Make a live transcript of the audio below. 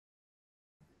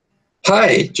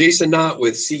Hi, Jason Knott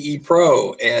with CE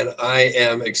Pro, and I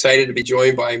am excited to be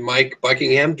joined by Mike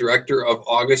Buckingham, Director of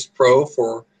August Pro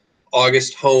for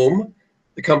August Home.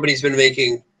 The company's been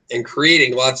making and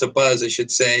creating lots of buzz, I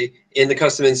should say, in the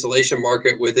custom installation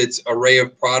market with its array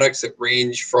of products that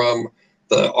range from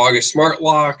the August Smart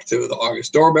Lock to the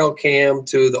August Doorbell Cam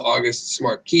to the August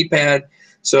Smart Keypad.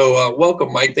 So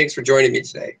welcome, Mike. Thanks for joining me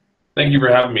today. Thank you for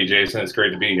having me, Jason. It's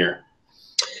great to be here.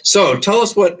 So tell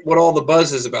us what all the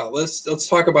buzz is about. Let's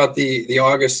talk about the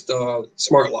August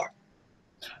Smart Lock.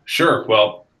 Sure.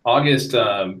 Well, August,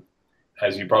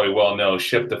 as you probably well know,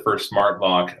 shipped the first Smart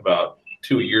Lock about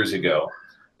 2 years ago,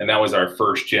 and that was our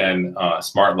first gen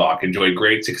Smart Lock. Enjoyed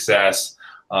great success,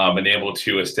 been able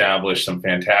to establish some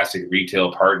fantastic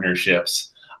retail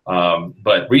partnerships.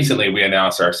 But recently we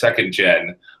announced our second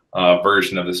gen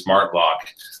version of the Smart Lock.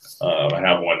 I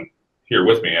have one here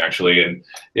with me actually, and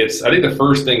it's, I think, the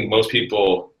first thing most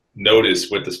people notice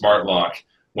with the Smart Lock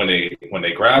when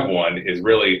they grab one is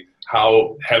really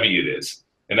how heavy it is,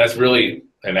 and that's really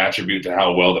an attribute to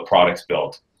how well the product's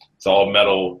built. It's all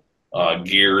metal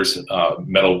gears,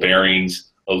 metal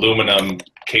bearings, aluminum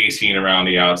casing around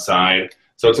the outside,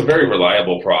 so it's a very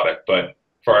reliable product. But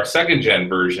for our second gen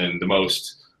version, the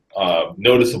most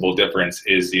noticeable difference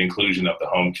is the inclusion of the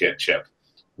HomeKit chip,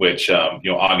 which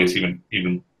August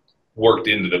even worked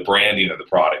into the branding of the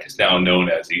product. It's now known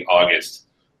as the August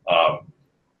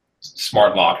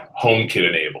Smart Lock HomeKit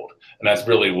enabled, and that's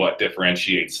really what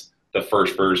differentiates the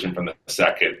first version from the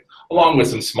second, along with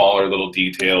some smaller little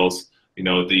details.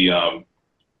 The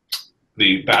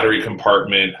battery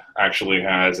compartment actually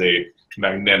has a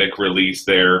magnetic release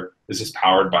there. This is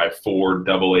powered by 4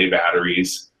 AA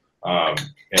batteries, and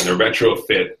the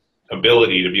retrofit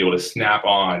ability to be able to snap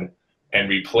on and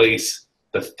replace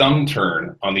the thumb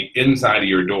turn on the inside of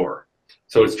your door.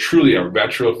 So it's truly a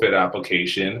retrofit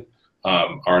application.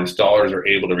 Our installers are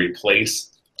able to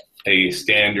replace a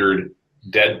standard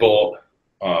deadbolt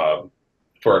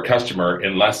for a customer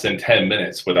in less than 10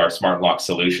 minutes with our Smart Lock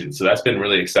solution. So that's been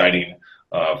really exciting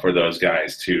for those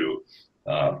guys to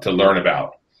learn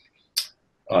about.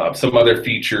 Some other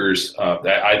features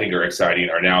that I think are exciting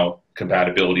are now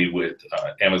compatibility with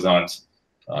Amazon's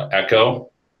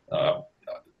Echo.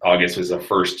 August was the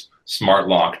first Smart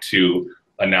Lock to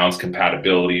announce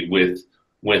compatibility with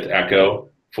Echo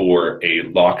for a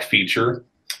lock feature.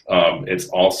 It's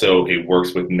also a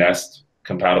works with Nest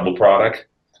compatible product.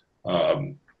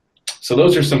 So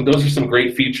those are some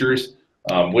great features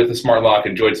with the Smart Lock.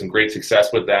 Enjoyed some great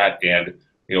success with that, and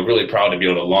really proud to be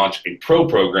able to launch a pro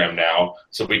program now,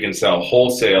 so we can sell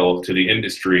wholesale to the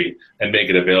industry and make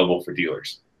it available for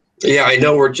dealers. Yeah, I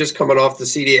know we're just coming off the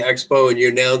CEDIA Expo, and you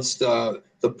announced the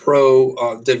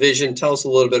Pro division. Tell us a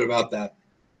little bit about that.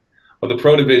 Well, the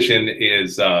Pro division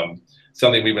is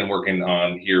something we've been working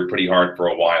on here pretty hard for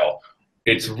a while.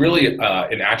 It's really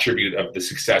an attribute of the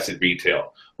success at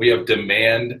retail. We have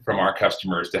demand from our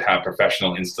customers to have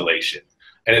professional installation.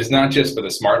 And it's not just for the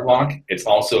Smart Lock, it's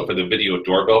also for the video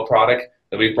doorbell product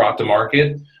that we've brought to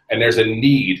market. And there's a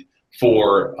need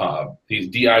for these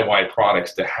DIY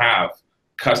products to have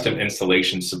custom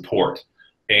installation support.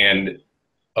 And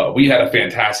we had a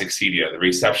fantastic CEDIA. The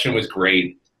reception was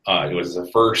great. It was the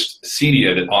first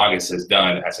CEDIA that August has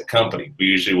done as a company. We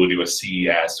usually will do a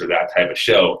CES or that type of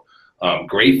show.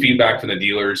 Great feedback from the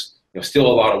dealers. Still a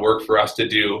lot of work for us to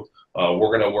do.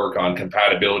 We're going to work on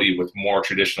compatibility with more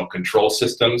traditional control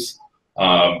systems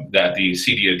that the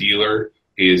CEDIA dealer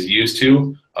is used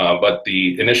to. But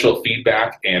the initial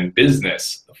feedback and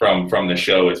business from the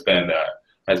show has been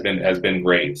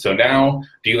great. So now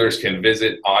dealers can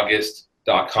visit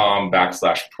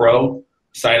august.com/pro,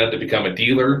 sign up to become a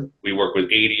dealer. We work with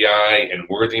ADI and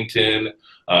Worthington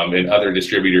and other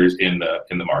distributors in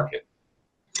the market.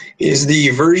 Is the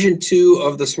version 2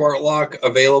 of the Smart Lock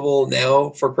available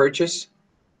now for purchase?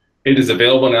 It is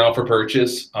available now for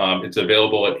purchase. It's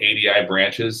available at ADI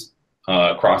branches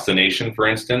across the nation, for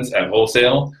instance, at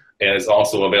wholesale, and it's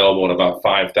also available at about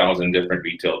 5,000 different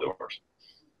retail doors.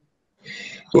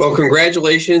 Well,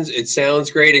 congratulations. It sounds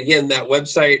great. Again, that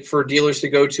website for dealers to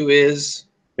go to is?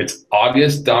 It's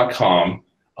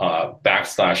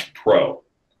august.com/pro.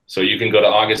 So you can go to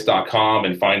august.com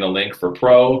and find the link for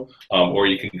Pro, or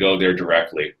you can go there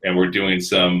directly. And we're doing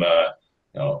some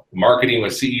marketing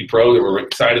with CE Pro that we're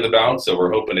excited about. So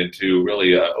we're hoping to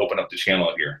really open up the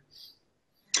channel here.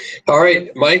 All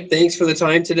right, Mike, thanks for the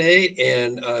time today.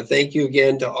 And thank you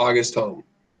again to August Home.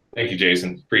 Thank you,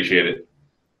 Jason. Appreciate it.